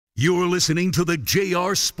You're listening to the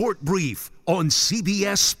JR Sport Brief on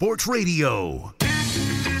CBS Sports Radio.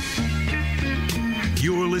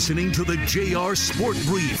 You're listening to the JR Sport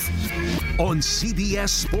Brief on CBS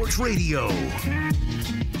Sports Radio.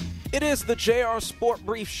 It is the JR Sport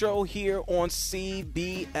Brief show here on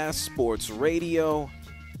CBS Sports Radio.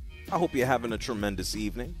 I hope you're having a tremendous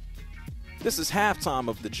evening. This is halftime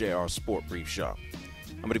of the JR Sport Brief show.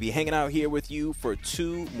 I'm going to be hanging out here with you for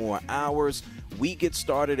 2 more hours. We get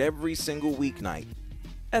started every single weeknight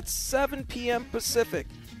at 7 p.m. Pacific,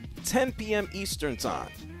 10 p.m. Eastern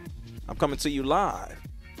Time. I'm coming to you live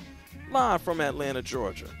from Atlanta,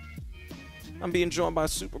 Georgia. I'm being joined by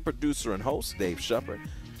super producer and host Dave Shepard.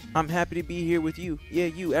 I'm happy to be here with you. Yeah,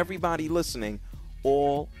 you, everybody listening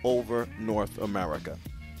all over North America.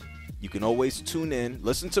 You can always tune in.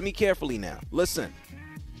 Listen to me carefully now. Listen.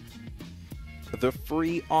 The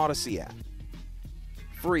free Odyssey app.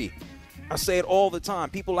 Free. I say it all the time.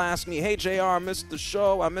 People ask me, hey, JR, I missed the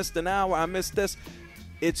show. I missed an hour. I missed this.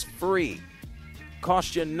 It's free.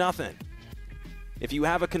 Cost you nothing. If you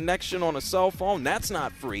have a connection on a cell phone, that's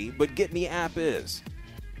not free, but Get Me app is.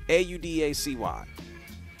 AUDACY.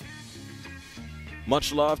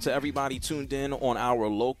 Much love to everybody tuned in on our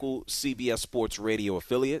local CBS Sports Radio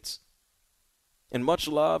affiliates. And much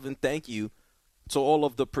love and thank you to all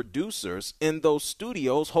of the producers in those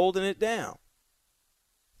studios holding it down.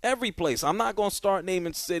 Every place. I'm not going to start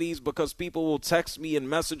naming cities because people will text me and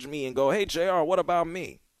message me and go, hey, JR, what about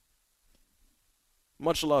me?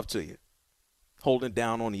 Much love to you. Holding it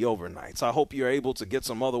down on the overnights. I hope you're able to get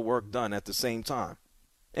some other work done at the same time.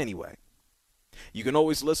 Anyway, you can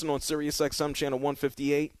always listen on SiriusXM channel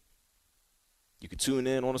 158. You can tune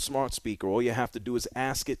in on a smart speaker. All you have to do is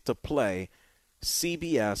ask it to play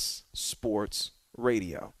CBS Sports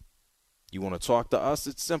Radio. You want to talk to us?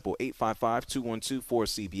 It's simple.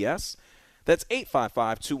 855-212-4CBS. That's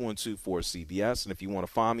 855-212-4CBS. And if you want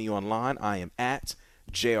to find me online, I am at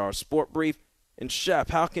JR Sport Brief. And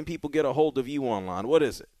Shep, how can people get a hold of you online? What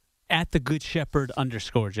is it? At the Good Shepherd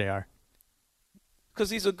 _ JR. Because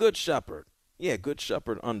he's a good shepherd. Yeah, Good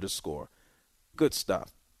Shepherd _ Good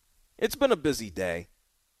stuff. It's been a busy day.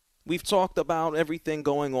 We've talked about everything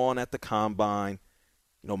going on at the Combine.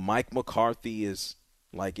 You know, Mike McCarthy is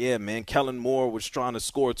like, yeah, man, Kellen Moore was trying to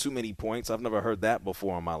score too many points. I've never heard that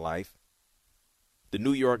before in my life. The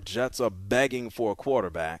New York Jets are begging for a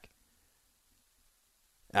quarterback.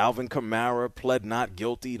 Alvin Kamara pled not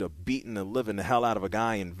guilty to beating the living hell out of a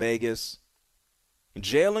guy in Vegas. And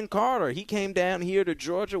Jalen Carter, he came down here to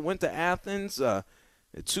Georgia, went to Athens,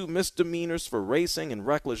 2 misdemeanors for racing and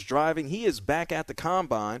reckless driving. He is back at the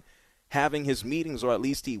Combine having his meetings, or at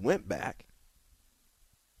least he went back.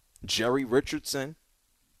 Jerry Richardson,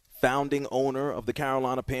 founding owner of the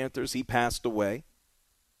Carolina Panthers, he passed away.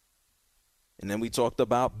 And then we talked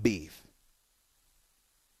about beef.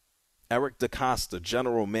 Eric DeCosta,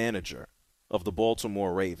 general manager of the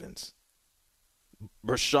Baltimore Ravens.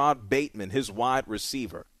 Rashad Bateman, his wide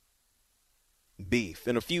receiver. Beef.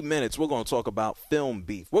 In a few minutes, we're going to talk about film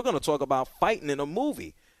beef. We're going to talk about fighting in a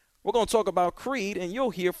movie. We're going to talk about Creed, and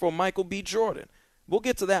you'll hear from Michael B. Jordan. We'll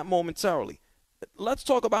get to that momentarily. Let's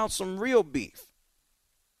talk about some real beef.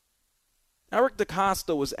 Eric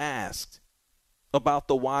DeCosta was asked about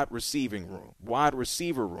the wide receiver room.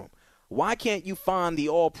 Why can't you find the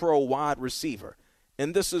all-pro wide receiver?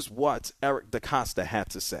 And this is what Eric DeCosta had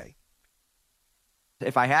to say.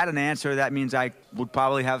 If I had an answer, that means I would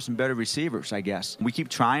probably have some better receivers, I guess. We keep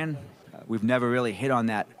trying. We've never really hit on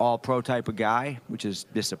that all-pro type of guy, which is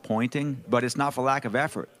disappointing. But it's not for lack of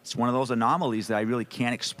effort. It's one of those anomalies that I really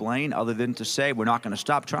can't explain other than to say we're not going to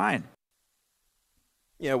stop trying.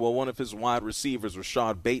 Yeah, well, one of his wide receivers,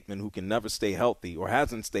 Rashad Bateman, who can never stay healthy or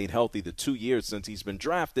hasn't stayed healthy the 2 years since he's been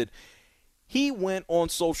drafted, he went on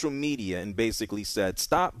social media and basically said,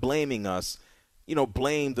 stop blaming us. You know,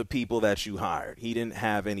 blame the people that you hired. He didn't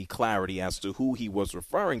have any clarity as to who he was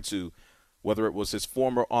referring to, whether it was his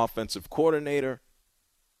former offensive coordinator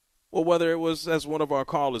or whether it was, as one of our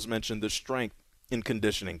callers mentioned, the strength and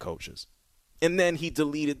conditioning coaches. And then he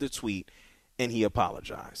deleted the tweet and he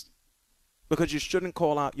apologized. Because you shouldn't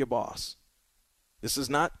call out your boss. This is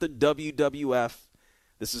not the WWF.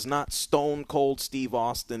 This is not Stone Cold Steve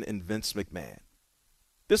Austin and Vince McMahon.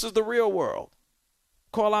 This is the real world.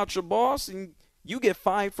 Call out your boss and you get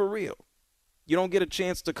fired for real. You don't get a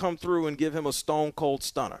chance to come through and give him a stone cold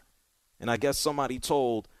stunner. And I guess somebody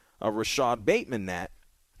told Rashad Bateman that,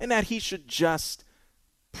 and that he should just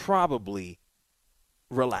probably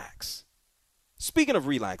relax. Speaking of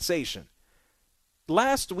relaxation,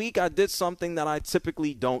 last week I did something that I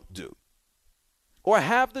typically don't do or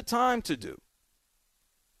have the time to do.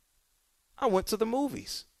 I went to the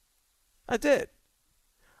movies. I did.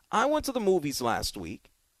 I went to the movies last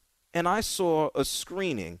week, and I saw a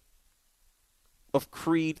screening of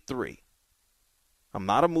Creed 3. I'm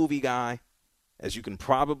not a movie guy, as you can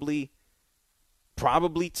probably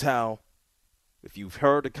tell if you've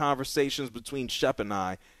heard the conversations between Shep and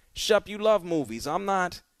I. Shep, you love movies. I'm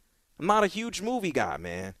not a huge movie guy,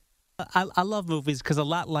 man. I love movies because a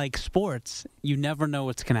lot like sports, you never know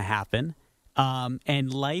what's going to happen.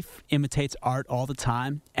 And life imitates art all the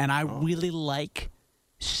time. And I really like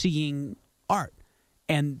seeing art.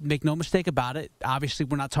 And make no mistake about it, obviously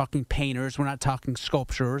we're not talking painters, we're not talking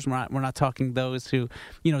sculptors, we're not talking those who,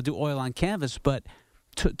 do oil on canvas, but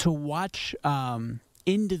to watch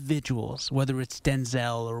individuals, whether it's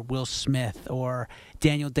Denzel or Will Smith or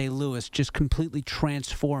Daniel Day-Lewis, just completely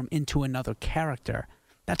transform into another character.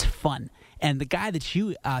 That's fun. And the guy that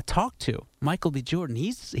you talked to, Michael B. Jordan,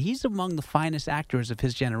 he's among the finest actors of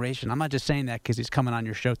his generation. I'm not just saying that because he's coming on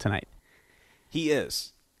your show tonight. He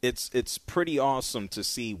is. It's pretty awesome to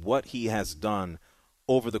see what he has done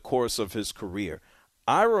over the course of his career.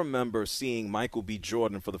 I remember seeing Michael B.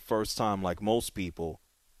 Jordan for the first time, like most people,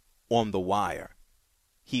 on The Wire.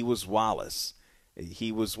 He was Wallace.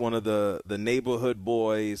 He was one of the neighborhood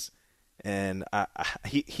boys, and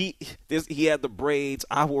he had the braids.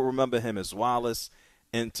 I will remember him as Wallace,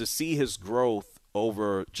 and to see his growth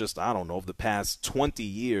over just, over the past 20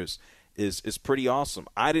 years is pretty awesome.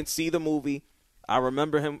 I didn't see the movie. I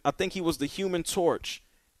remember him. I think he was the Human Torch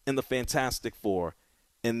in the Fantastic Four,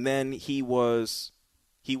 and then he was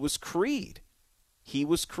Creed. He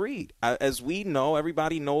was Creed. As we know,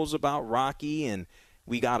 everybody knows about Rocky, and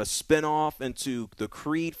we got a spinoff into the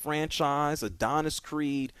Creed franchise, Adonis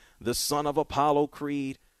Creed, the son of Apollo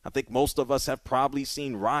Creed. I think most of us have probably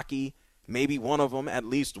seen Rocky, maybe one of them at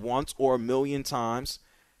least once or a million times.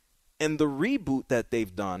 And the reboot that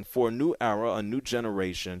they've done for a new era, a new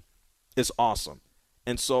generation, is awesome.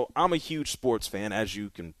 And so I'm a huge sports fan, as you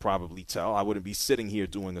can probably tell. I wouldn't be sitting here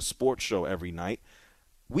doing a sports show every night.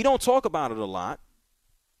 We don't talk about it a lot.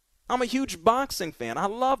 I'm a huge boxing fan. I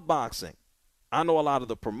love boxing. I know a lot of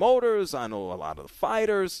the promoters. I know a lot of the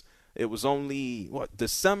fighters. It was only,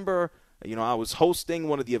 December. I was hosting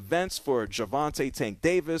one of the events for Gervonta Tank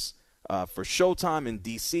Davis for Showtime in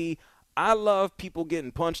D.C. I love people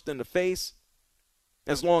getting punched in the face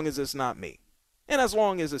as long as it's not me. And as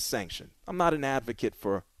long as it's sanctioned. I'm not an advocate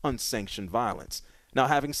for unsanctioned violence. Now,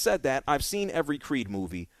 having said that, I've seen every Creed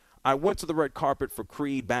movie. I went to the red carpet for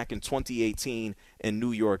Creed back in 2018 in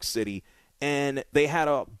New York City, and they had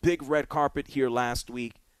a big red carpet here last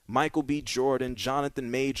week. Michael B. Jordan,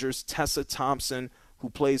 Jonathan Majors, Tessa Thompson, who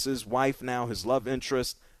plays his wife now, his love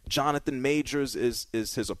interest. Jonathan Majors is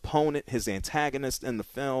his opponent, his antagonist in the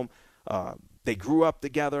film. They grew up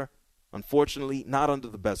together, unfortunately, not under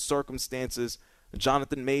the best circumstances.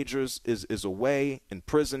 Jonathan Majors is away in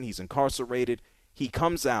prison. He's incarcerated. He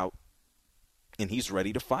comes out, and he's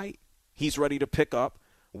ready to fight. He's ready to pick up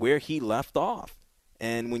where he left off.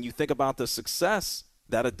 And when you think about the success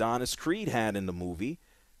that Adonis Creed had in the movie,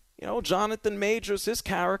 Jonathan Majors, his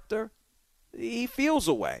character, he feels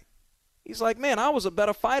away. He's like, man, I was a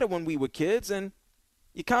better fighter when we were kids, and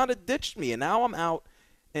you kind of ditched me, and now I'm out.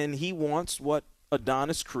 And he wants what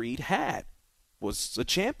Adonis Creed had, was a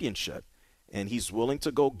championship. And he's willing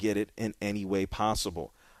to go get it in any way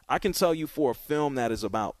possible. I can tell you, for a film that is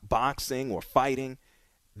about boxing or fighting,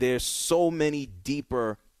 there's so many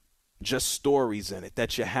deeper just stories in it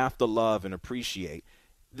that you have to love and appreciate.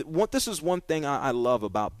 This is one thing I love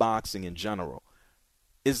about boxing in general,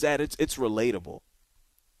 is that it's relatable.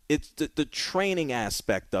 It's the training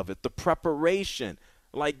aspect of it, the preparation.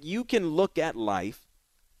 Like, you can look at life,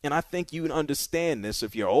 and I think you can understand this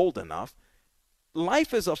if you're old enough.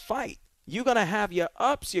 Life is a fight. You're going to have your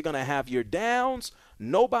ups. You're going to have your downs.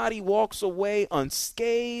 Nobody walks away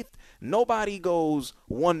unscathed. Nobody goes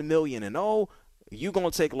 1,000,000-0. You're going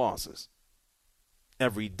to take losses.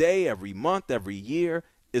 Every day, every month, every year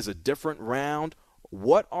is a different round.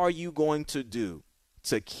 What are you going to do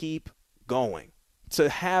to keep going, to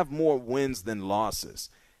have more wins than losses?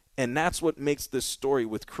 And that's what makes this story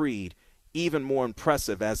with Creed even more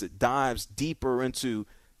impressive, as it dives deeper into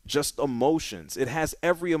just emotions. It has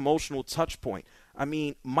every emotional touch point. I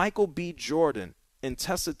mean, Michael B. Jordan and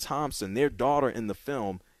Tessa Thompson, their daughter in the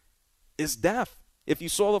film, is deaf. If you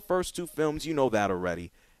saw the first two films, you know that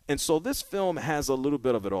already. And so this film has a little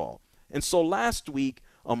bit of it all. And so last week,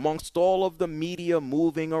 amongst all of the media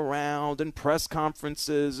moving around and press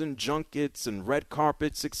conferences and junkets and red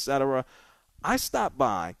carpets, etc., I stopped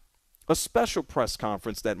by a special press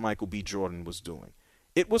conference that Michael B. Jordan was doing.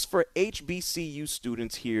 It was for HBCU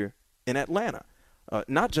students here in Atlanta.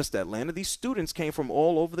 not just Atlanta. These students came from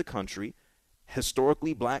all over the country,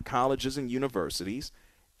 historically black colleges and universities,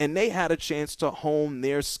 and they had a chance to hone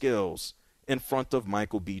their skills in front of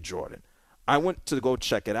Michael B. Jordan. I went to go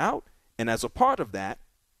check it out, and as a part of that,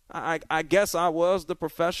 I guess I was the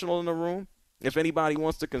professional in the room. If anybody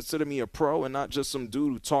wants to consider me a pro and not just some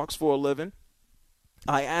dude who talks for a living,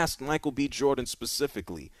 I asked Michael B. Jordan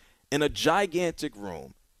specifically in a gigantic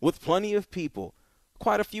room with plenty of people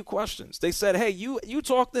quite a few questions. They said, hey, you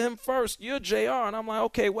talk to him first. You're JR. And I'm like,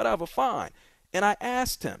 okay, whatever, fine. And I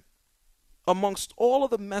asked him, amongst all of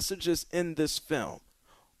the messages in this film,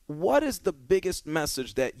 what is the biggest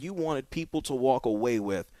message that you wanted people to walk away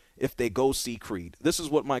with if they go see Creed? This is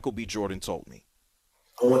what Michael B. Jordan told me.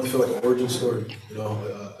 I want to feel like an origin story,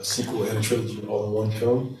 a sequel and a trilogy all in one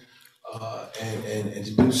film. And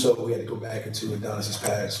to do so, we had to go back into Adonis's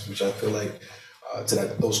past, which I feel like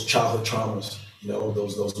those childhood traumas,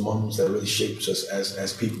 those moments that really shaped us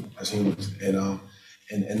as people, as humans.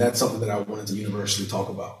 And that's something that I wanted to universally talk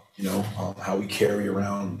about, how we carry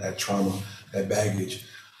around that trauma, that baggage,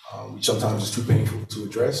 which sometimes is too painful to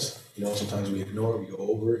address. Sometimes we ignore it, we go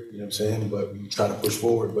over it, but we try to push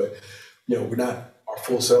forward. But, we're not our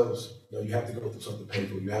full selves. You have to go through something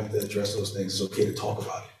painful. You have to address those things. It's okay to talk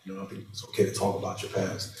about it. I think it's okay to talk about your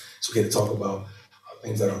past. It's okay to talk about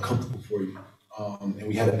things that are uncomfortable for you. And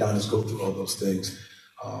we had Adonis go through all those things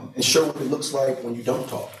and show what it looks like when you don't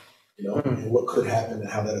talk, and what could happen and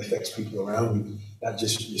how that affects people around you, not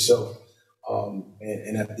just yourself.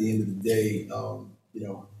 And at the end of the day,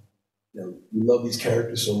 we love these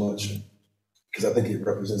characters so much because I think it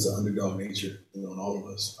represents the underdog nature, in all of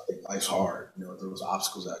us. I think life's hard. It throws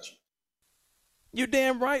obstacles at you. You're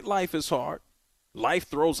damn right life is hard. Life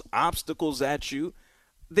throws obstacles at you.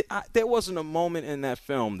 There wasn't a moment in that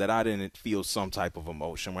film that I didn't feel some type of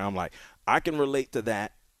emotion where I'm like, I can relate to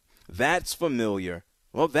that. That's familiar.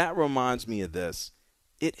 Well, that reminds me of this.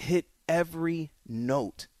 It hit every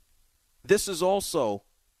note. This is also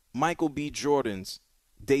Michael B. Jordan's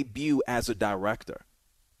debut as a director.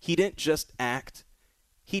 He didn't just act.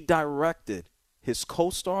 He directed his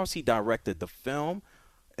co-stars. He directed the film.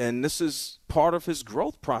 And this is part of his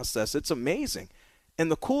growth process. It's amazing. And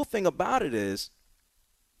the cool thing about it is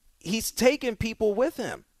he's taking people with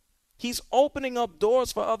him. He's opening up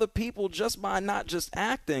doors for other people just by not just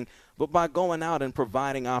acting, but by going out and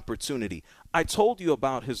providing opportunity. I told you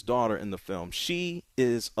about his daughter in the film. She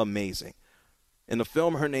is amazing. In the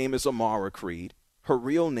film, her name is Amara Creed. Her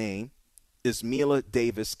real name is Mila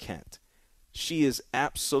Davis Kent. She is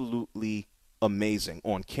absolutely amazing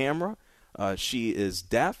on camera. She is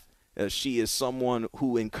deaf. She is someone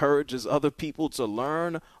who encourages other people to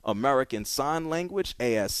learn American Sign Language,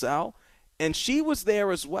 ASL, and she was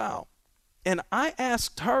there as well. And I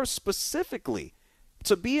asked her specifically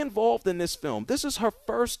to be involved in this film. This is her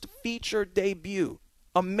first feature debut.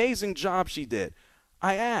 Amazing job she did.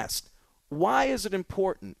 I asked, why is it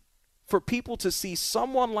important for people to see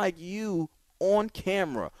someone like you on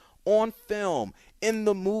camera, on film, in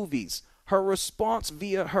the movies? Her response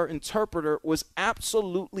via her interpreter was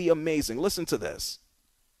absolutely amazing. Listen to this.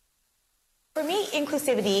 For me,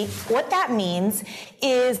 inclusivity, what that means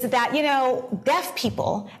is that, deaf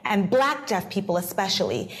people, and Black deaf people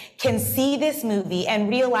especially, can see this movie and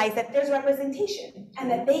realize that there's representation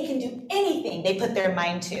and that they can do anything they put their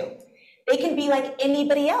mind to. They can be like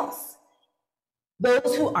anybody else.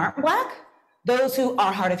 Those who aren't Black, those who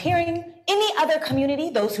are hard of hearing, any other community,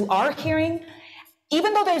 those who are hearing.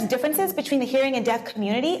 Even though there's differences between the hearing and deaf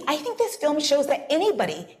community, I think this film shows that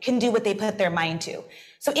anybody can do what they put their mind to.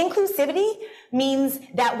 So inclusivity means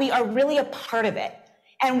that we are really a part of it.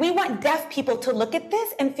 And we want deaf people to look at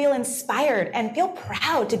this and feel inspired and feel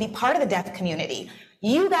proud to be part of the deaf community.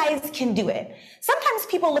 You guys can do it. Sometimes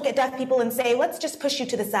people look at deaf people and say, let's just push you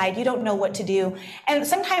to the side. You don't know what to do. And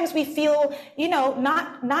sometimes we feel,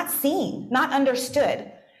 not seen, not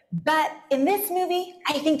understood. But in this movie,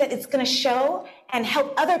 I think that it's going to show and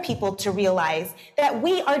help other people to realize that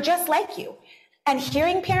we are just like you. And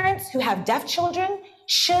hearing parents who have deaf children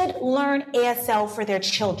should learn ASL for their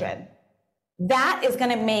children. That is going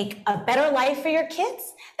to make a better life for your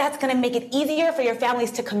kids. That's going to make it easier for your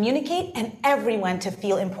families to communicate and everyone to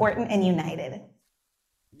feel important and united.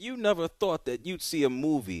 You never thought that you'd see a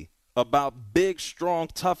movie about big, strong,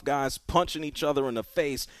 tough guys punching each other in the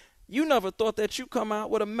face. You never thought that you'd come out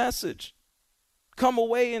with a message, come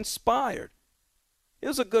away inspired. It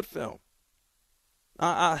was a good film.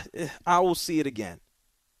 I will see it again.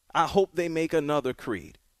 I hope they make another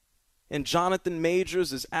Creed. And Jonathan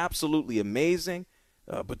Majors is absolutely amazing.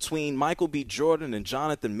 Between Michael B. Jordan and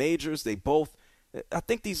Jonathan Majors, they both I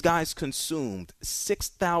think these guys consumed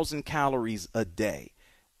 6,000 calories a day,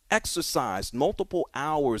 exercised multiple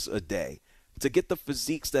hours a day to get the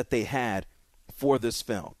physiques that they had for this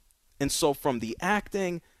film. And so from the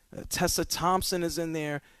acting, Tessa Thompson is in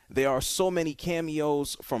there. There are so many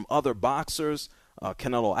cameos from other boxers.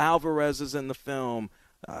 Canelo Alvarez is in the film.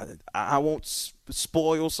 I won't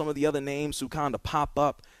spoil some of the other names who kind of pop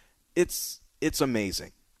up. It's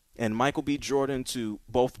amazing. And Michael B. Jordan to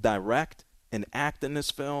both direct and act in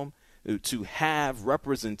this film, to have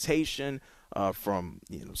representation from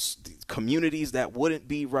communities that wouldn't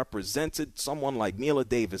be represented, someone like Mila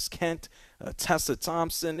Davis Kent, Tessa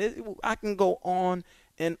Thompson. I can go on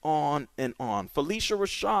and on and on. Phylicia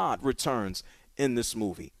Rashad returns in this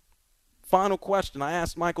movie. Final question I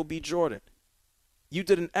asked Michael B. Jordan. You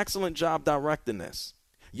did an excellent job directing this.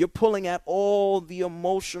 You're pulling at all the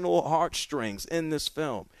emotional heartstrings in this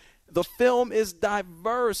film. The film is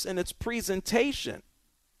diverse in its presentation.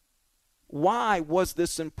 Why was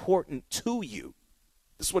this important to you?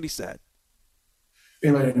 This is what he said.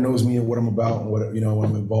 Anybody that knows me and what I'm about and what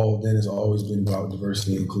I'm involved in has always been about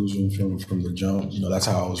diversity and inclusion from the jump. That's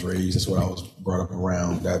how I was raised. That's what I was brought up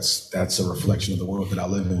around. That's a reflection of the world that I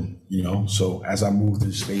live in. So as I move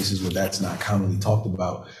through spaces where that's not commonly talked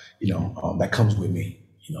about, that comes with me.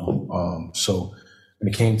 So when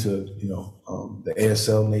it came to the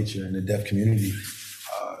ASL nature and the deaf community,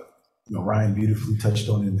 Ryan beautifully touched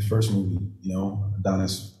on it in the first movie.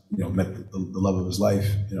 Adonis met the love of his life,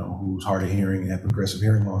 who was hard of hearing and had progressive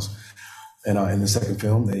hearing loss. And in the second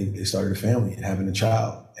film, they started a family and having a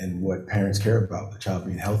child, and what parents care about, the child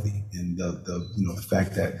being healthy, and the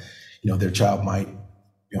fact that their child might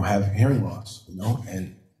have hearing loss.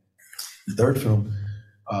 And the third film,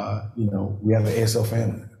 we have an ASL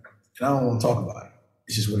family, and I don't want to talk about it.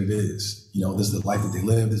 It's just what it is. This is the life that they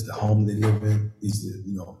live. This is the home they live in. These are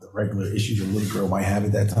the regular issues a little girl might have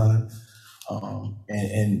at that time.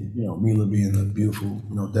 And Mila being the beautiful,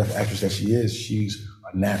 deaf actress that she is, she's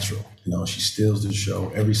a natural. She steals the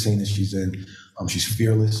show. Every scene that she's in, she's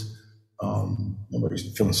fearless.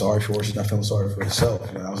 Nobody's feeling sorry for her. She's not feeling sorry for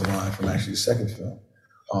herself. That was a line from actually the second film.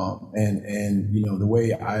 And the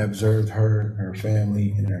way I observed her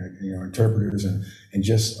family and her interpreters and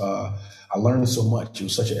just I learned so much. It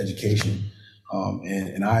was such an education.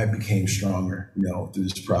 And I became stronger, through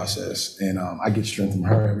this process. And I get strength from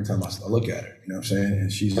her every time I look at her, you know what I'm saying? And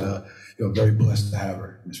she's very blessed to have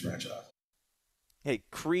her in this franchise. Hey,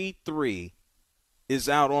 Creed 3 is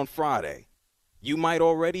out on Friday. You might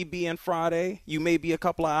already be in Friday. You may be a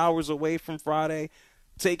couple of hours away from Friday.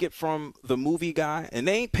 Take it from the movie guy, and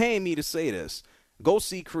they ain't paying me to say this. Go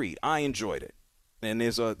see Creed. I enjoyed it. And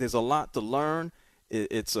there's a lot to learn.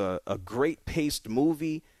 It's a great paced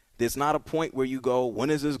movie. There's not a point where you go,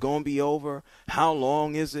 when is this going to be over? How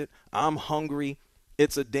long is it? I'm hungry.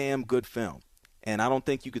 It's a damn good film. And I don't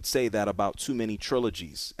think you could say that about too many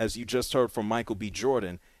trilogies. As you just heard from Michael B.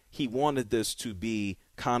 Jordan, he wanted this to be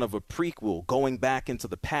kind of a prequel, going back into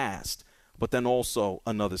the past, but then also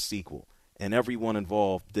another sequel. And everyone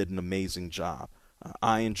involved did an amazing job.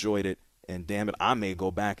 I enjoyed it, and damn it, I may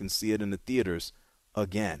go back and see it in the theaters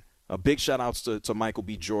again. A big shout-outs to Michael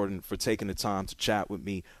B. Jordan for taking the time to chat with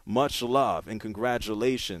me. Much love and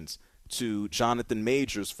congratulations to Jonathan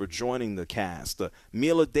Majors for joining the cast.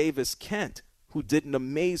 Mila Davis Kent, who did an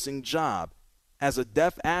amazing job as a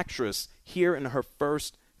deaf actress here in her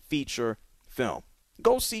first feature film.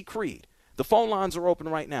 Go see Creed. The phone lines are open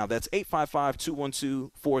right now. That's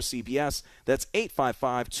 855-212-4CBS. That's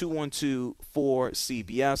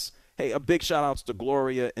 855-212-4CBS. Hey, a big shout-outs to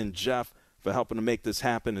Gloria and Jeff for helping to make this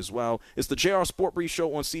happen as well. It's the JR Sport Brief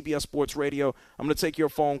Show on CBS Sports Radio. I'm going to take your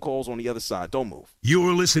phone calls on the other side. Don't move.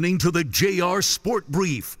 You're listening to the JR Sport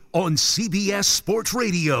Brief on CBS Sports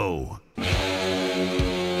Radio.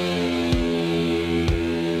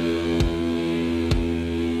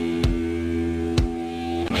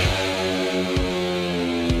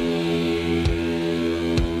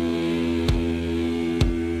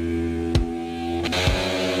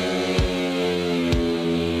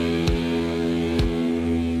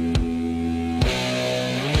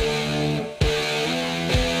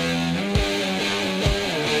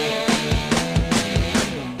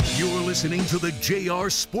 Listening to the JR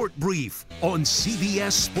Sport Brief on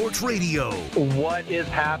CBS Sports Radio. What is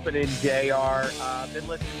happening, JR? Been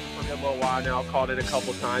listening for a good little while now. Called it a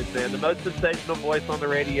couple times, man. The most sensational voice on the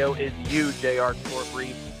radio is you, JR Sport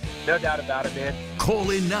Brief. No doubt about it, man.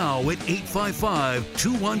 Call in now at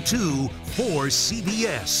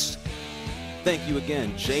 855-212-4CBS. Thank you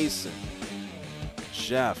again, Jason,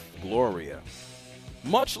 Jeff, Gloria.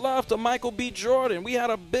 Much love to Michael B. Jordan. We had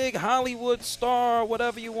a big Hollywood star,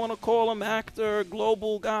 whatever you want to call him, actor,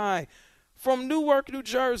 global guy, from Newark, New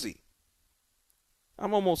Jersey.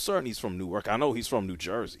 I'm almost certain he's from Newark. I know he's from New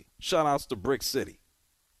Jersey. Shout outs to Brick City.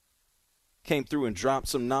 Came through and dropped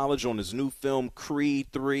some knowledge on his new film, Creed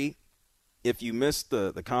 3. If you missed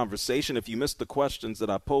the conversation, if you missed the questions that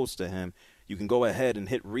I posed to him, you can go ahead and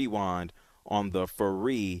hit rewind on the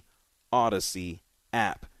Free Odyssey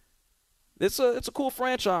app. It's a cool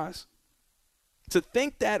franchise. To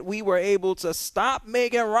think that we were able to stop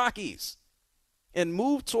making Rockies and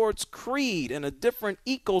move towards Creed and a different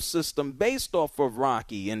ecosystem based off of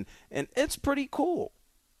Rocky, and it's pretty cool.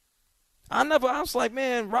 I was like,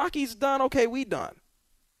 man, Rocky's done. Okay, we done.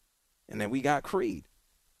 And then we got Creed.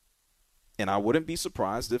 And I wouldn't be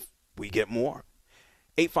surprised if we get more.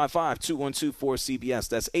 855-212-4CBS.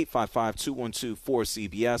 That's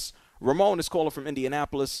 855-212-4CBS. Ramon is calling from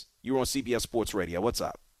Indianapolis. You're on CBS Sports Radio. What's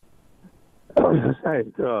up? Hey,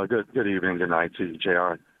 good evening, good night to you,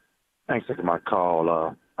 JR. Thanks for taking my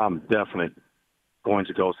call. I'm definitely going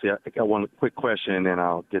to go see. I got one quick question, and then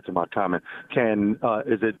I'll get to my comment.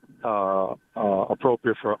 Is it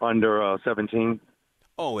appropriate for under 17?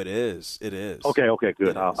 Oh, it is. It is. Okay,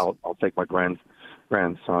 good. I'll take my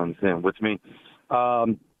grandsons in with me.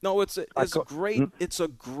 No, it's a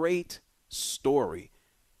great story.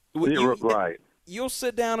 Right.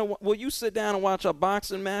 Will you sit down and watch a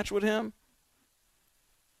boxing match with him?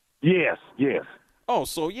 Yes. Oh,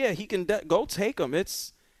 so yeah, he can go take him.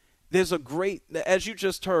 There's a great, as you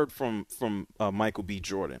just heard from Michael B.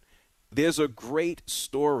 Jordan, there's a great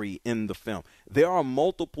story in the film. There are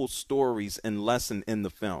multiple stories and lesson in the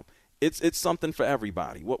film. It's something for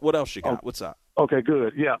everybody. What else you got? What's up? Okay,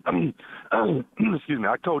 good. Yeah. Excuse me.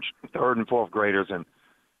 I coach third and fourth graders, and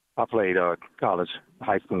I played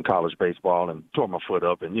high school and college baseball and tore my foot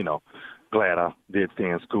up, and, glad I did stay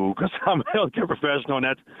in school because I'm a healthcare professional, and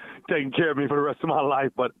that's taking care of me for the rest of my life.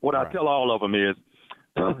 But what I tell all of them is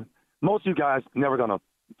most of you guys never going to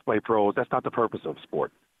play pros. That's not the purpose of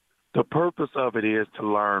sport. The purpose of it is to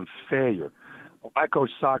learn failure. I coach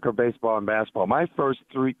soccer, baseball, and basketball. My first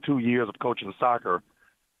 2 years of coaching soccer,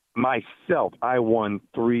 myself, I won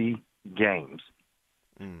 3 games.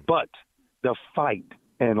 But the fight,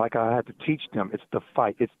 and like I had to teach them, it's the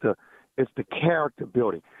fight. It's the character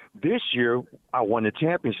building. This year, I won the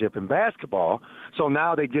championship in basketball, so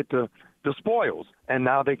now they get the spoils, and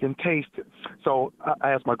now they can taste it. So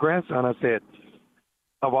I asked my grandson, I said,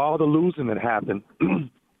 of all the losing that happened,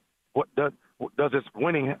 what does this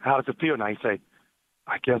winning, how does it feel? And I say,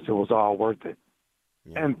 I guess it was all worth it.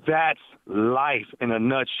 Yeah. And that's life in a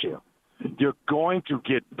nutshell. You're going to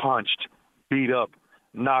get punched, beat up,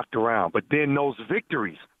 knocked around. But then those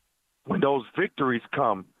victories, when those victories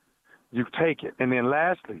come, you take it. And then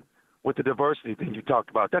lastly, with the diversity thing you talked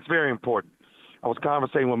about, that's very important. I was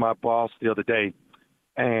conversating with my boss the other day,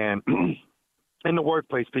 and in the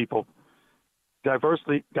workplace, people,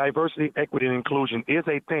 diversity, equity, and inclusion is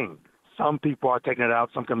a thing. Some people are taking it out.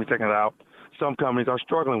 Some companies are taking it out. Some companies are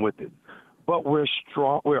struggling with it. But we're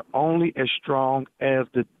strong. We're only as strong as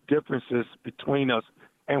the differences between us,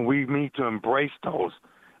 and we need to embrace those.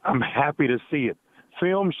 I'm happy to see it.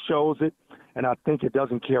 Film shows it, and I think it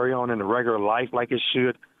doesn't carry on in the regular life like it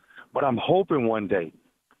should. But I'm hoping one day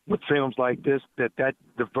with films like this that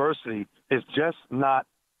diversity is just not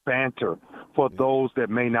banter for those that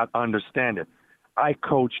may not understand it. I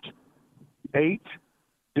coached 8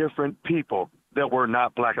 different people that were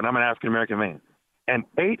not black, and I'm an African-American man. And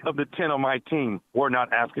 8 of the 10 on my team were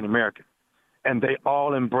not African-American. And they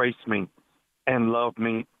all embraced me and loved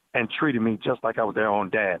me and treated me just like I was their own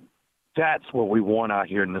dad. That's what we want out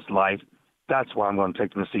here in this life. That's why I'm going to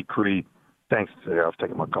take them to see Creed. Thanks for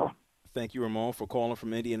taking my call. Thank you, Ramon, for calling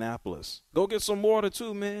from Indianapolis. Go get some water,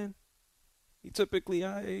 too, man. He typically,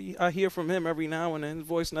 I hear from him every now and then. His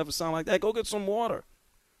voice never sounds like that. Go get some water.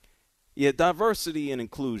 Yeah, diversity and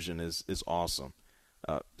inclusion is awesome.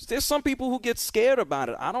 There's some people who get scared about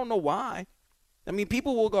it. I don't know why. I mean,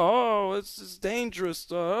 people will go, oh, it's dangerous.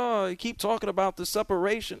 You keep talking about the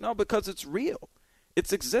separation. No, because it's real.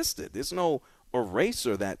 It's existed. There's no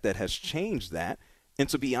eraser that has changed that. And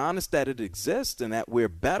to be honest, that it exists and that we're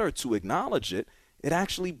better to acknowledge it, it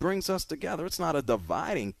actually brings us together. It's not a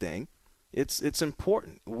dividing thing. It's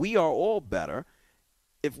important. We are all better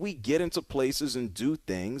if we get into places and do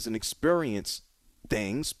things and experience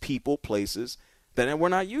things, people, places that we're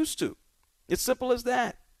not used to. It's simple as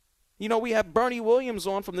that. You know, we had Bernie Williams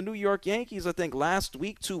on from the New York Yankees, I think last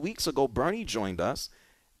week, 2 weeks ago. Bernie joined us,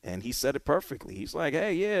 and he said it perfectly. He's like,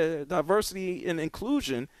 hey, yeah, diversity and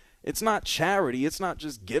inclusion, it's not charity. It's not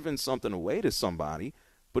just giving something away to somebody,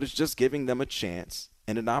 but it's just giving them a chance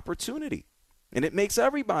and an opportunity. And it makes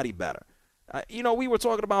everybody better. We were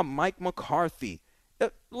talking about Mike McCarthy.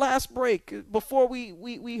 Last break, before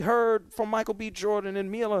we heard from Michael B. Jordan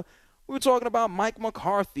and Mila, we were talking about Mike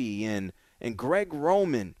McCarthy and Greg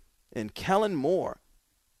Roman and Kellen Moore.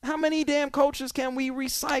 How many damn coaches can we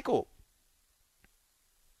recycle?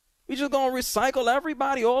 We just going to recycle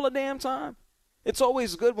everybody all the damn time? It's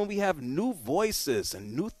always good when we have new voices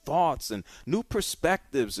and new thoughts and new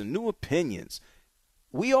perspectives and new opinions.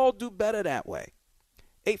 We all do better that way.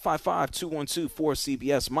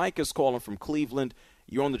 855-212-4CBS. Mike is calling from Cleveland.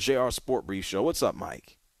 You're on the JR Sport Brief Show. What's up,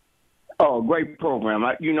 Mike? Oh, great program.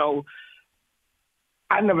 I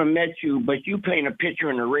never met you, but you paint a picture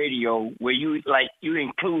in the radio where you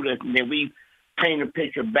include us, and then we paint a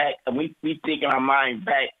picture back, and we think in our mind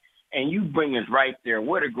back, and you bring us right there.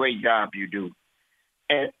 What a great job you do.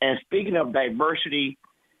 And speaking of diversity,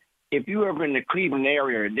 if you ever in the Cleveland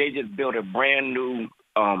area, they just built a brand new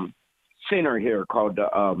center here called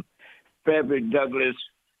the Frederick Douglass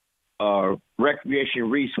Recreation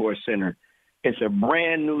Resource Center. It's a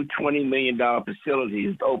brand new $20 million facility.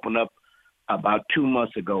 It's opened up about 2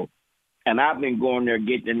 months ago. And I've been going there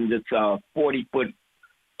getting this 40-foot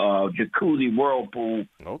jacuzzi whirlpool.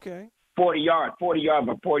 Okay. 40 yards,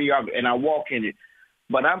 and I walk in it.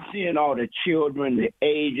 But I'm seeing all the children, the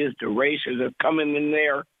ages, the races are coming in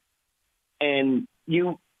there. And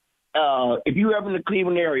if you ever in the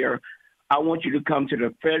Cleveland area, I want you to come to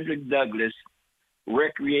the Frederick Douglass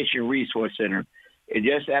Recreation Resource Center. It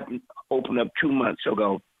just happened to open up 2 months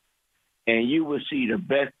ago. And you will see the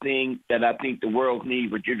best thing that I think the world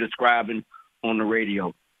needs, what you're describing on the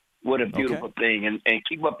radio. What a beautiful thing. And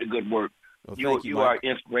keep up the good work. Well, you are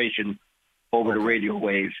inspiration over the radio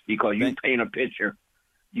waves because you paint a picture.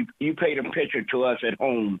 You paint a picture to us at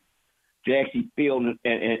home to actually feel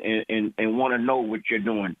and want to know what you're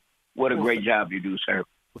doing. What a great job you do, sir.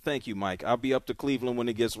 Well, thank you, Mike. I'll be up to Cleveland when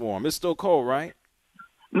it gets warm. It's still cold, right?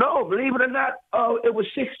 No, believe it or not, it was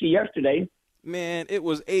 60 yesterday. Man, it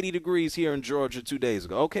was 80 degrees here in Georgia 2 days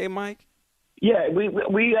ago. Okay, Mike? Yeah, we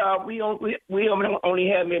only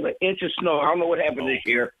had maybe an inch of snow. I don't know what happened this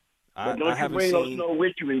year. But don't you bring no snow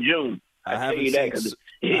with you in June. I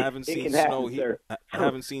haven't seen snow here. I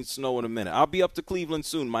haven't seen snow in a minute. I'll be up to Cleveland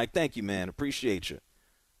soon, Mike. Thank you, man. Appreciate you.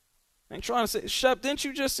 I ain't trying to say, Shep, didn't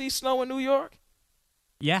you just see snow in New York?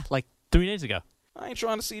 Yeah, like 3 days ago. I ain't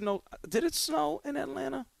trying to see no. Did it snow in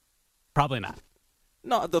Atlanta? Probably not.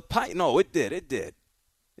 No, it did. It did.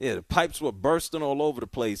 Yeah, the pipes were bursting all over the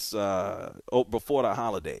place before the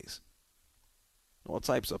holidays. All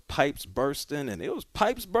types of pipes bursting, and it was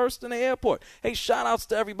pipes bursting in the airport. Hey, shout-outs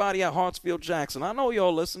to everybody at Hartsfield-Jackson. I know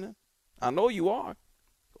y'all listening. I know you are.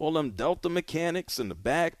 All them Delta mechanics and the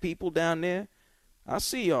bag people down there. I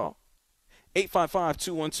see y'all.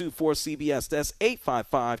 855-212-4CBS. That's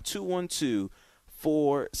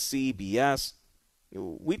 855-212-4CBS.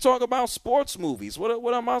 We talk about sports movies.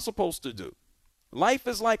 What am I supposed to do? Life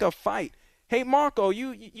is like a fight. Hey, Marco,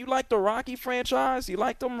 you like the Rocky franchise? You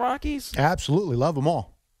like them Rockies? Absolutely. Love them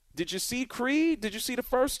all. Did you see Creed? Did you see the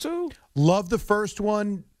first two? Love the first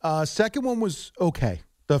one. Second one was okay.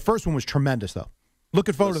 The first one was tremendous, though.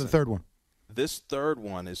 Looking forward to the third one. This third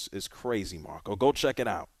one is crazy, Marco. Go check it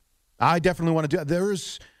out. I definitely want to do it.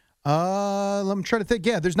 There's, I'm trying to think.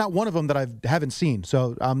 Yeah, there's not one of them that I haven't seen,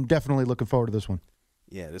 so I'm definitely looking forward to this one.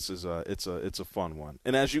 Yeah, this is it's a fun one.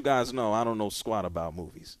 And as you guys know, I don't know squat about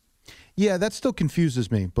movies. Yeah, that still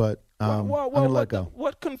confuses me, but I'm going to let it go.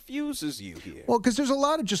 What confuses you here? Well, because there's a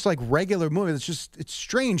lot of just like regular movies. It's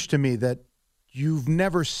strange to me that you've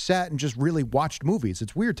never sat and just really watched movies.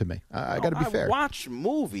 It's weird to me. I got to be fair. I watch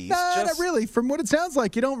movies. Nah, not really. From what it sounds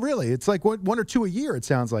like, you don't really. It's like one or two a year, it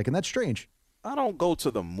sounds like, and that's strange. I don't go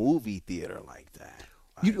to the movie theater like that.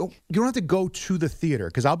 You don't have to go to the theater,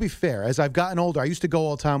 because I'll be fair. As I've gotten older, I used to go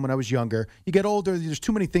all the time when I was younger. You get older, there's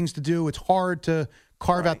too many things to do. It's hard to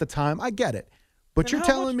carve out the time. I get it. But you're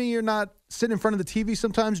telling me you're not sitting in front of the TV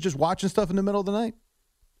sometimes just watching stuff in the middle of the night?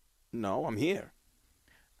 No, I'm here.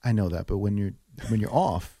 I know that, but when you're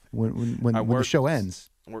off, when the show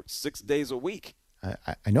ends. I work 6 days a week.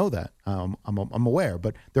 I know that. I'm aware.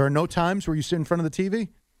 But there are no times where you sit in front of the TV?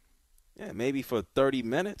 Yeah, maybe for 30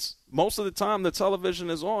 minutes. Most of the time the television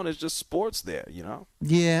is on, it's just sports there, you know?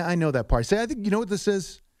 Yeah, I know that part. I think, you know what this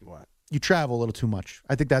is? What? You travel a little too much.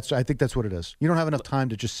 I think that's what it is. You don't have enough time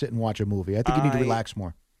to just sit and watch a movie. I think you need to relax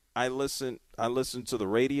more. I listen to the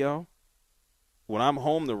radio. When I'm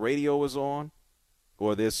home, the radio is on,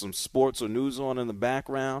 or there's some sports or news on in the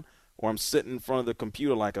background, or I'm sitting in front of the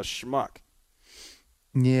computer like a schmuck.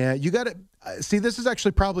 Yeah, you got to see. This is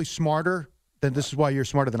actually probably smarter then this is why you're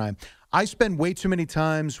smarter than I am. I spend way too many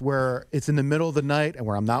times where it's in the middle of the night and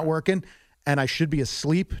where I'm not working, and I should be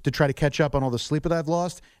asleep to try to catch up on all the sleep that I've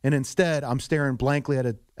lost. And instead, I'm staring blankly at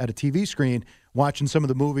a TV screen, watching some of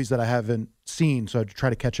the movies that I haven't seen, so I try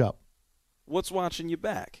to catch up. What's watching you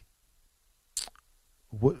back?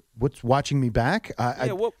 What's watching me back?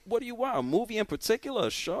 What do you want? A movie in particular? A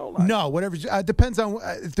show? Like? No, whatever. Depends on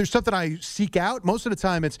if there's something I seek out. Most of the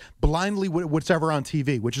time, it's blindly what's ever on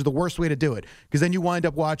TV, which is the worst way to do it, because then you wind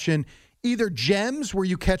up watching either gems where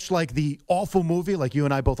you catch like the awful movie, like you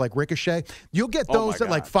and I both like Ricochet. You'll get those at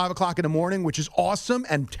like 5 o'clock in the morning, which is awesome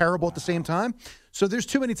and terrible at the same time. So there's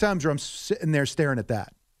too many times where I'm sitting there staring at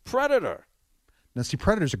that. Predator. Now, see,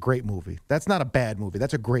 Predator's a great movie. That's not a bad movie.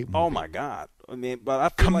 That's a great movie. Oh, my God. I mean, but I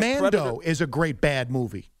feel Commando like Predator... is a great bad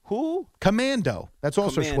movie. Who? Commando. That's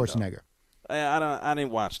also Commando. Schwarzenegger. I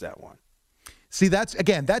didn't watch that one. See, that's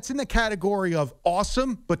in the category of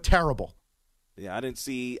awesome but terrible. Yeah, I didn't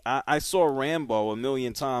see... I saw Rambo a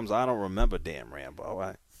million times. I don't remember damn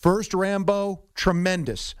Rambo. First Rambo,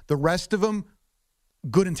 tremendous. The rest of them,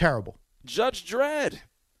 good and terrible. Judge Dredd.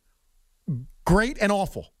 Great and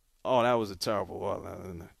awful. Oh, that was a terrible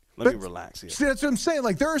one. Let me relax here. See, that's what I'm saying.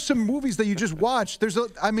 Like, there are some movies that you just watch.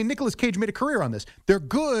 Nicolas Cage made a career on this. They're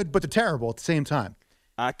good, but they're terrible at the same time.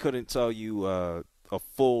 I couldn't tell you a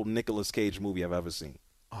full Nicolas Cage movie I've ever seen.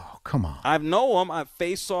 Oh, come on. I know him. I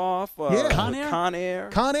Face Off. Con Air.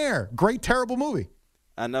 Con Air. Great, terrible movie.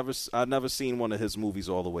 I've never seen one of his movies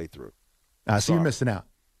all the way through. So you're missing out.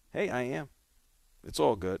 Hey, I am. It's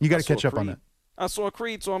all good. You got to catch up on that. I saw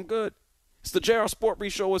Creed, so I'm good. It's the JR Sport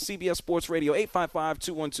Brief Show with CBS Sports Radio,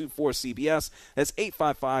 855-212-4CBS. That's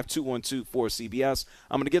 855-212-4CBS.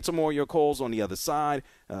 I'm going to get to more of your calls on the other side.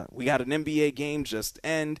 We got an NBA game just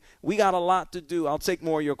end. We got a lot to do. I'll take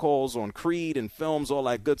more of your calls on Creed and films, all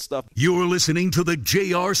that good stuff. You're listening to the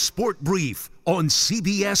JR Sport Brief on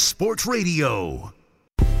CBS Sports Radio.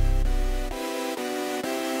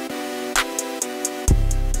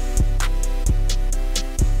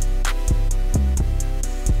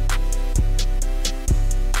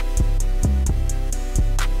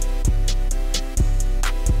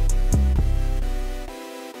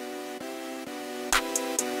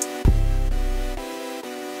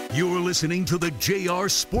 You're listening to the JR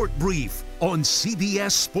Sport Brief on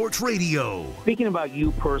CBS Sports Radio. Speaking about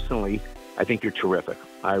you personally, I think you're terrific.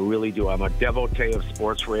 I really do. I'm a devotee of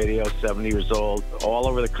sports radio, 70 years old, all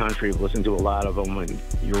over the country. I've listened to a lot of them, and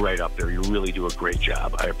you're right up there. You really do a great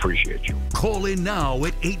job. I appreciate you. Call in now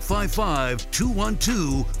at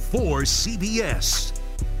 855-212-4CBS.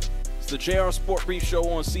 It's the JR Sport Brief Show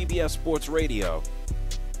on CBS Sports Radio.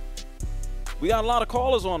 We got a lot of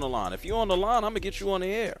callers on the line. If you're on the line, I'm going to get you on the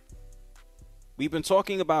air. We've been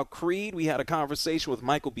talking about Creed. We had a conversation with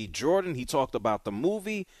Michael B. Jordan. He talked about the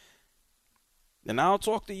movie. And now I'll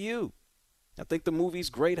talk to you. I think the movie's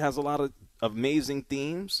great, has a lot of amazing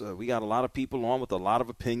themes. We got a lot of people on with a lot of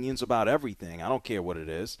opinions about everything. I don't care what it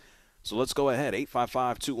is. So let's go ahead,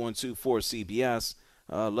 855-212-4CBS.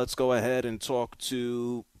 Let's go ahead and talk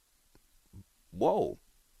to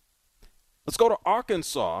Let's go to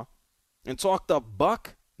Arkansas and talk to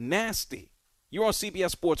Buck Nasty. You're on CBS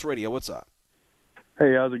Sports Radio. What's up?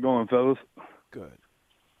 Hey, how's it going, fellas? Good.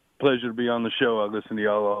 Pleasure to be on the show. I listen to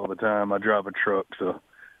y'all all the time. I drive a truck, so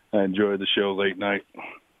I enjoy the show late night.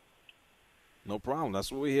 No problem.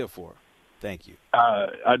 That's what we're here for. Thank you.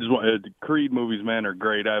 I just want the Creed movies, man, are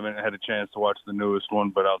great. I haven't had a chance to watch the newest one,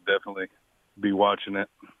 but I'll definitely be watching it.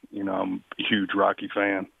 You know, I'm a huge Rocky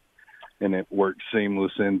fan, and it worked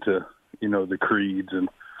seamless into, the Creeds, and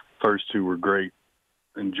first two were great.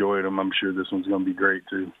 Enjoyed them. I'm sure this one's going to be great,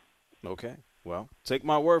 too. Okay. Well, take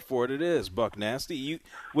my word for it. It is Buck Nasty.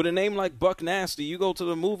 With a name like Buck Nasty, you go to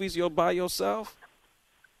the movies, you're by yourself?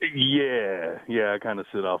 Yeah. I kind of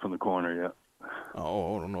sit off in the corner, yeah.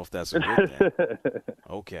 Oh, I don't know if that's a good thing.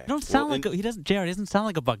 Okay. You don't sound Jared doesn't sound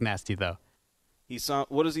like a Buck Nasty, though.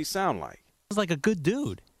 What does he sound like? He's like a good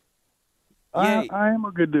dude. Yeah. I am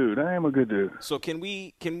a good dude. So can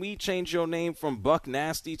we change your name from Buck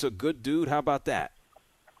Nasty to Good Dude? How about that?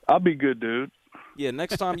 I'll be good dude. Yeah,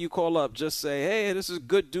 next time you call up, just say, hey, this is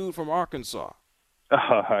Good Dude from Arkansas.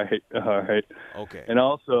 All right. Okay. And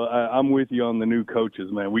also, I'm with you on the new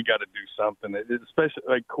coaches, man. We got to do something, especially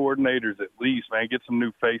like coordinators at least, man. Get some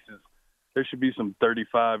new faces. There should be some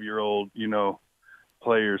 35-year-old,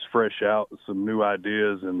 players fresh out with some new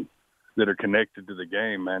ideas and that are connected to the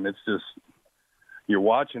game, man. It's just you're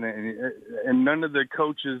watching it, and none of the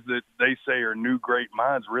coaches that they say are new great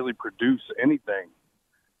minds really produce anything.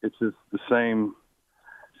 It's just the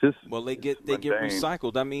just they get mundane.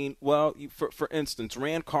 recycled. I mean, well, for instance,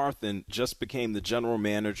 Rand Carthen just became the general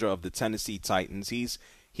manager of the Tennessee Titans.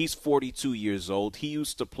 He's 42 years old. He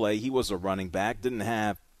used to play. He was a running back. Didn't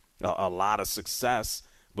have a lot of success,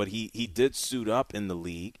 but he did suit up in the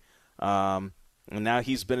league. And now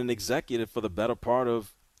he's been an executive for the better part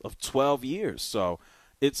of 12 years. So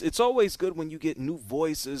it's always good when you get new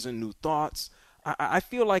voices and new thoughts. I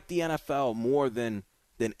feel like the NFL more than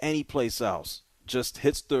any place else just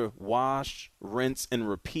hits the wash, rinse, and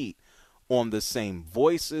repeat on the same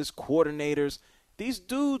voices, coordinators. These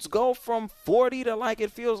dudes go from 40 to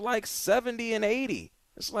it feels like 70 and 80.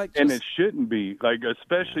 It's like and it shouldn't be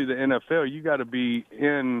especially the NFL. You got to be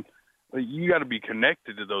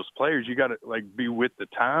connected to those players. You got to be with the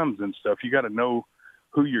times and stuff. You got to know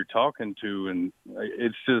who you're talking to, and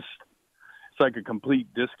it's like a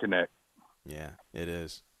complete disconnect. Yeah, it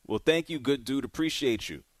is. Well, thank you, good dude. Appreciate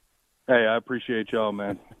you. Hey, I appreciate y'all,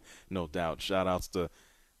 man. No doubt. Shout-outs to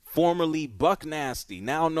formerly Buck Nasty,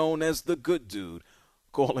 now known as the good dude,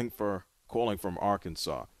 calling from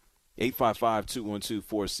Arkansas.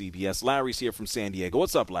 855-212-4CBS. Larry's here from San Diego.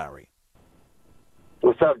 What's up, Larry?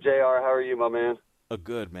 What's up, JR? How are you, my man?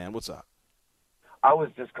 Good, man. What's up? I was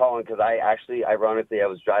just calling because ironically, I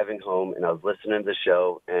was driving home and I was listening to the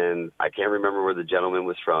show, and I can't remember where the gentleman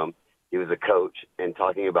was from. He was a coach and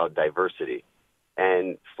talking about diversity.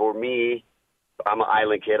 And for me, I'm an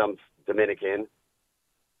island kid. I'm Dominican.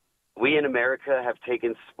 We in America have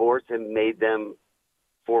taken sports and made them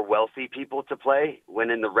for wealthy people to play,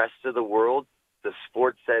 when in the rest of the world, the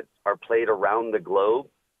sports that are played around the globe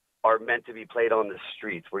are meant to be played on the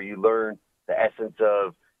streets, where you learn the essence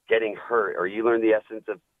of getting hurt, or you learn the essence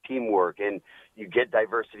of teamwork, and you get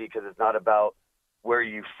diversity because it's not about where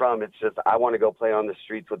you're from. It's just, I want to go play on the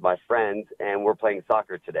streets with my friends, and we're playing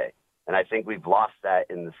soccer today. And I think we've lost that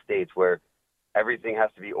in the States, where everything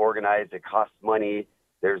has to be organized. It costs money.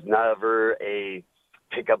 There's never a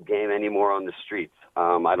pickup game anymore on the streets.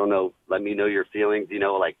 I don't know. Let me know your feelings.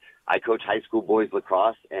 I coach high school boys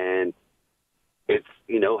lacrosse, and it's,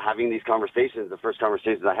 having these conversations. The first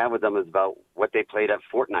conversations I have with them is about what they played at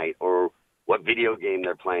Fortnite or what video game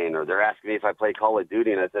they're playing, or they're asking me if I play Call of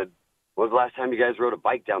Duty, and I said, when was the last time you guys rode a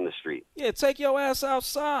bike down the street? Yeah, take your ass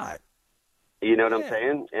outside. You know what I'm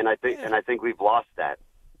saying? And I think we've lost that.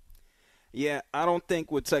 Yeah, I don't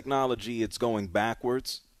think with technology it's going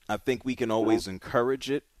backwards. I think we can always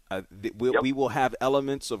encourage it. We will have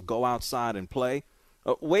elements of go outside and play.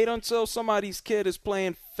 Wait until somebody's kid is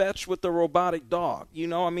playing fetch with the robotic dog.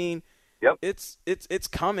 It's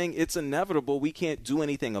coming. It's inevitable. We can't do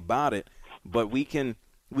anything about it, but we can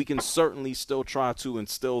certainly still try to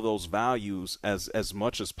instill those values as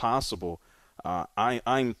much as possible.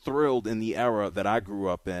 I'm thrilled in the era that I grew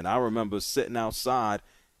up in. I remember sitting outside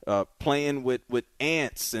playing with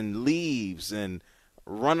ants and leaves and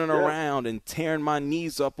running around and tearing my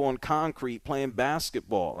knees up on concrete playing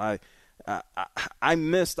basketball. I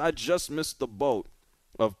just missed the boat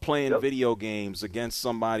of playing video games against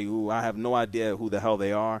somebody who I have no idea who the hell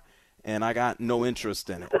they are, and I got no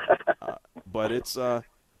interest in it. But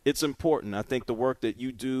it's important. I think the work that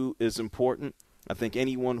you do is important. I think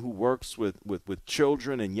anyone who works with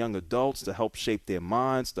children and young adults to help shape their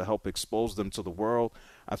minds, to help expose them to the world,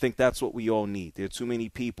 I think that's what we all need. There are too many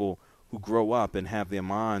people who grow up and have their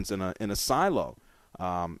minds in a silo.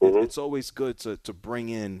 It's always good to bring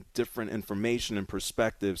in different information and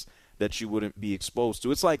perspectives that you wouldn't be exposed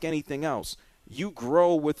to. It's like anything else. You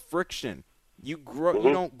grow with friction. You grow.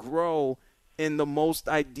 You don't grow in the most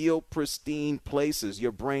ideal, pristine places.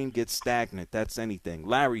 Your brain gets stagnant. That's anything.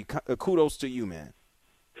 Larry, kudos to you, man.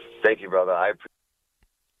 Thank you, brother.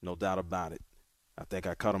 No doubt about it. I think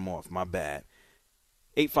I cut him off. My bad.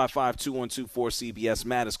 855-212-4CBS.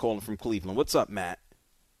 Matt is calling from Cleveland. What's up, Matt?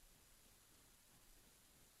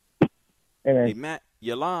 Hey, man. Hey, Matt,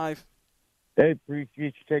 you're live. Hey, appreciate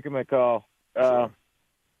you taking my call. Sure.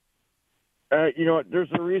 You know what? There's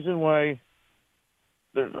a reason why.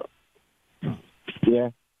 Yeah.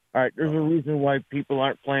 All right. There's a reason why people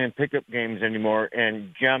aren't playing pickup games anymore,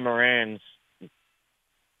 and John Moran's the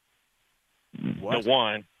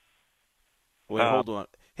one. Wait, hold on.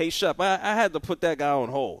 Hey, Shep, I had to put that guy on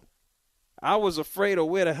hold. I was afraid of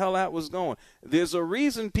where the hell that was going. There's a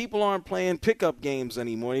reason people aren't playing pickup games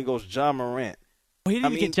anymore. He goes, John Morant. Well, he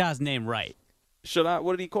didn't even get John's name right. Should I?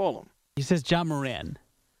 What did he call him? He says John Moran.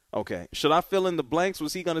 Okay. Should I fill in the blanks?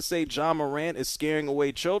 Was he going to say John Morant is scaring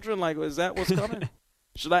away children? Like, is that what's coming?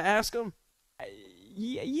 Should I ask him?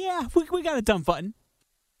 Yeah, we got a dumb button.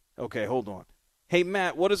 Okay, hold on. Hey,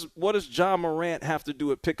 Matt, what does John Morant have to do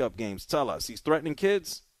with pickup games? Tell us. He's threatening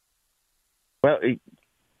kids? Well,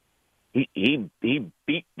 he beat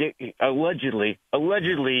allegedly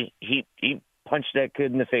he punched that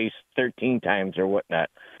kid in the face 13 times or whatnot.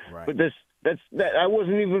 Right. But I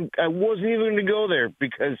wasn't even going to go there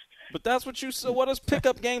because. But that's what you said. What does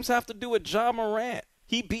pickup games have to do with Ja Morant?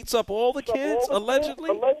 He beats up all the kids allegedly.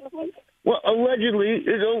 Well, allegedly,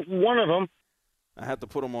 one of them. I had to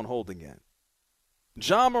put him on hold again.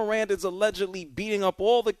 Ja Morant is allegedly beating up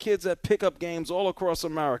all the kids at pickup games all across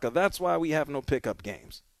America. That's why we have no pickup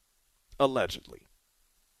games. Allegedly.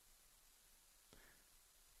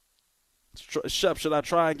 Shep, should I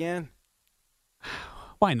try again?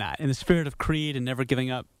 Why not? In the spirit of Creed and never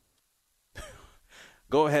giving up.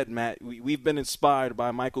 Go ahead, Matt. We've been inspired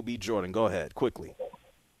by Michael B. Jordan. Go ahead, quickly.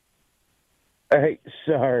 Hey,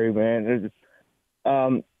 sorry, man.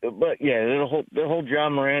 But yeah, the whole Ja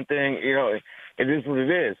Morant thing, it is what it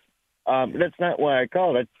is. That's not why I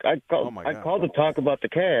called. I called to talk about the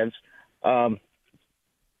Cavs.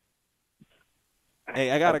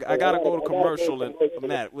 Hey, I gotta go to commercial. And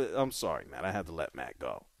Matt, I'm sorry, Matt. I had to let Matt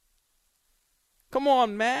go. Come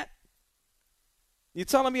on, Matt. You're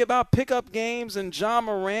telling me about pickup games and Ja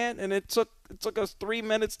Morant, and it took us 3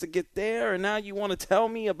 minutes to get there, and now you want to tell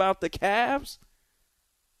me about the Cavs?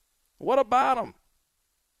 What about them?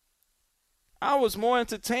 I was more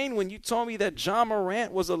entertained when you told me that Ja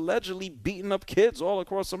Morant was allegedly beating up kids all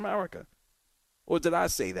across America. Or did I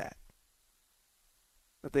say that?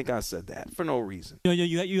 I think I said that for no reason.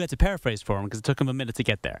 You had to paraphrase for him because it took him a minute to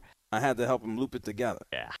get there. I had to help him loop it together.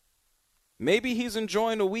 Yeah. Maybe he's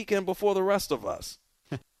enjoying the weekend before the rest of us.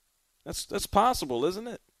 That's possible, isn't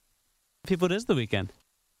it? People, it is the weekend.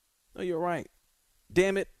 No, you're right.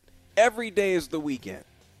 Damn it. Every day is the weekend.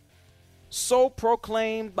 So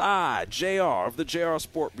proclaimed by JR of the JR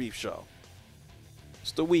Sport Brief Show.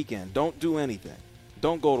 It's the weekend. Don't do anything.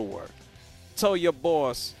 Don't go to work. Tell your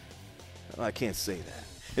boss. I can't say that.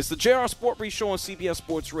 It's the JR Sport Brief Show on CBS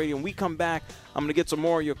Sports Radio. When we come back, I'm going to get some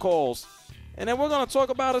more of your calls. And then we're going to talk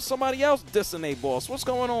about if somebody else dissing a boss. What's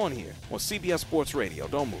going on here on CBS Sports Radio?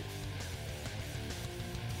 Don't move.